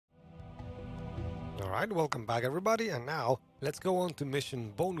Alright, welcome back everybody, and now let's go on to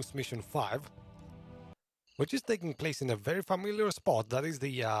bonus mission 5, which is taking place in a very familiar spot. That is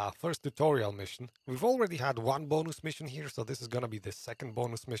the first tutorial mission. We've already had one bonus mission here, so this is gonna be the second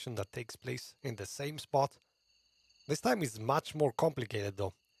bonus mission that takes place in the same spot. This time is much more complicated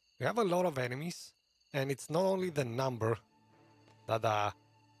though. We have a lot of enemies, and it's not only the number that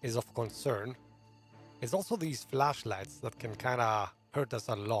is of concern, it's also these flashlights that can kinda hurt us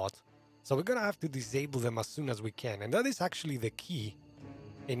a lot. So we're gonna have to disable them as soon as we can, and that is actually the key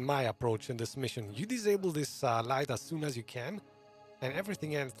in my approach in this mission. You disable this light as soon as you can, and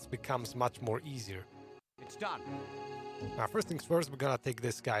everything else becomes much more easier. It's done. Now, first things first, we're gonna take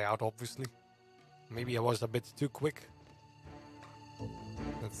this guy out, obviously. Maybe I was a bit too quick.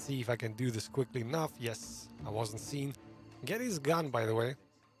 Let's see if I can do this quickly enough. Yes, I wasn't seen. Get his gun, by the way.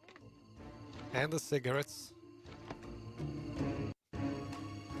 And the cigarettes.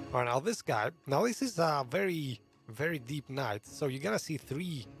 Alright, now this guy, this is a very, very deep night, so you're gonna see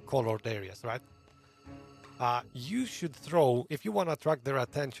 3 colored areas, right? You should throw, if you want to attract their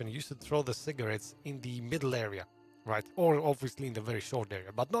attention, you should throw the cigarettes in the middle area, right? Or obviously in the very short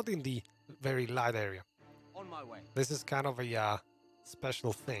area, but not in the very light area. On my way. This is kind of a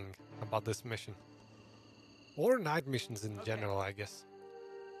special thing about this mission. Or night missions in general, I guess.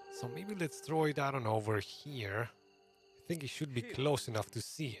 So maybe let's throw it, I don't know, over here. I think it should be close enough to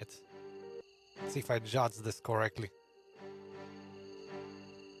see it. Let's see if I judge this correctly.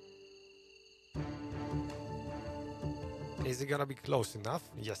 Is he gonna be close enough?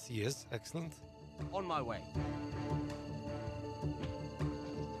 Yes, he is. Excellent. On my way.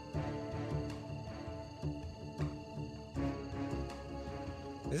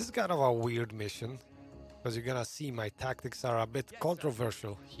 This is kind of a weird mission, because you're gonna see my tactics are a bit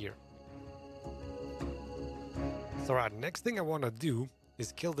controversial here. So right, next thing I want to do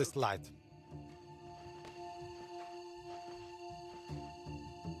is kill this light.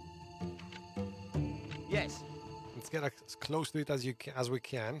 Yes. Let's get as close to it as we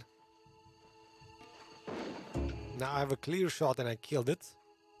can. Now I have a clear shot and I killed it.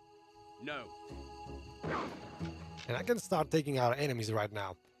 No. And I can start taking out enemies right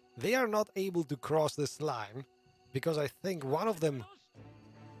now. They are not able to cross this line because I think one of them...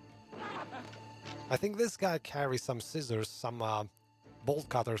 I think this guy carries some scissors, some bolt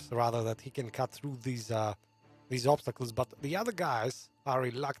cutters rather, that he can cut through these obstacles, but the other guys are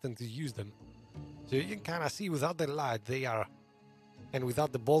reluctant to use them. So you can kind of see without the light they are, and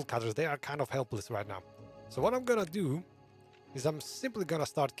without the bolt cutters, they are kind of helpless right now. So what I'm gonna do is I'm simply gonna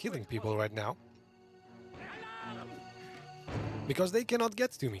start killing people right now. Because they cannot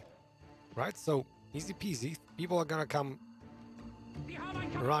get to me. Right? So easy peasy. People are gonna come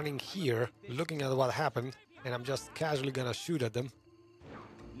running here, looking at what happened, and I'm just casually gonna shoot at them.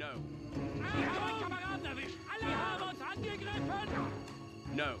 No.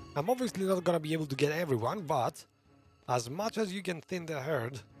 No. I'm obviously not gonna be able to get everyone, but as much as you can thin the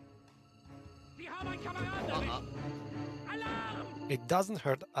herd, it doesn't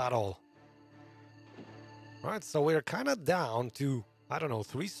hurt at all. Right, so we're kind of down to, I don't know,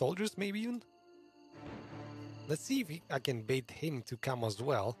 3 soldiers maybe even? Let's see if I can bait him to come as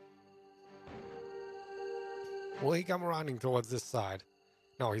well. Will he come running towards this side?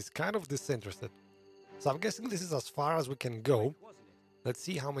 No, he's kind of disinterested. So I'm guessing this is as far as we can go. Let's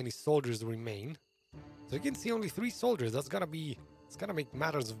see how many soldiers remain. So you can see only 3 soldiers. It's gonna make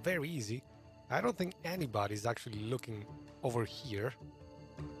matters very easy. I don't think anybody's actually looking over here,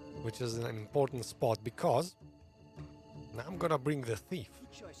 which is an important spot, because now I'm gonna bring the thief.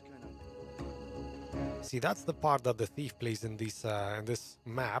 See, that's the part that the thief plays in this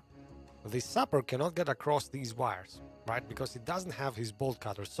map. The sapper cannot get across these wires, right? Because he doesn't have his bolt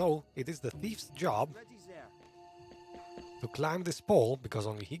cutter. So it is the thief's job to climb this pole, because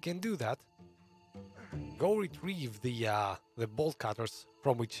only he can do that. Go retrieve the bolt cutters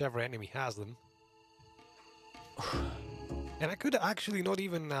from whichever enemy has them. And I could actually not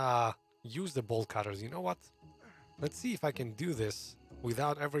even use the bolt cutters. You know what? Let's see if I can do this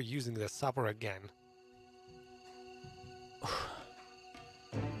without ever using the sapper again.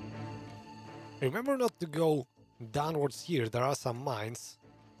 Remember not to go downwards here. There are some mines.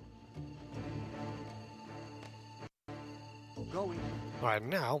 Going. Alright,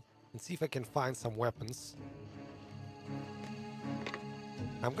 now, let's see if I can find some weapons.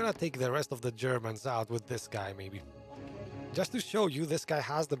 I'm gonna take the rest of the Germans out with this guy, maybe. Just to show you, this guy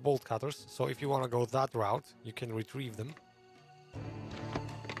has the bolt cutters, so if you want to go that route, you can retrieve them.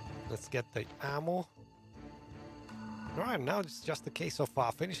 Let's get the ammo. Alright, now it's just a case of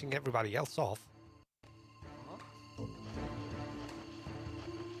finishing everybody else off.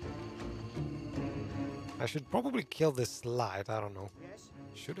 I should probably kill this slide. I don't know. Yes.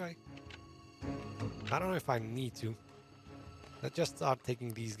 Should I? I don't know if I need to. Let's just start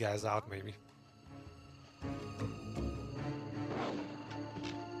taking these guys out, maybe.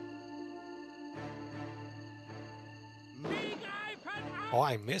 Oh,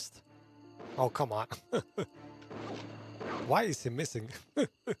 I missed? Oh, come on. Why is he missing?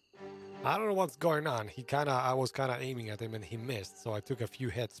 I don't know what's going on. I was kinda aiming at him and he missed, so I took a few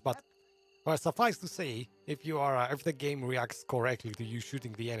hits. But well, suffice to say, if you are, if the game reacts correctly to you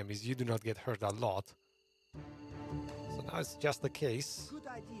shooting the enemies, you do not get hurt a lot. So now it's just the case. Good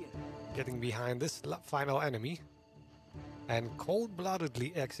idea. Getting behind this final enemy and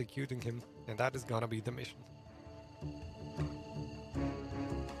cold-bloodedly executing him, and that is gonna be the mission.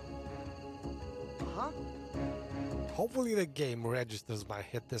 Uh-huh. Hopefully the game registers my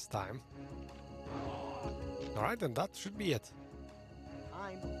hit this time. Alright, and that should be it.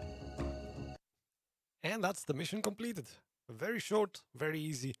 Time. And that's the mission completed. Very short, very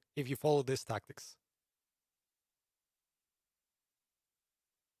easy if you follow these tactics.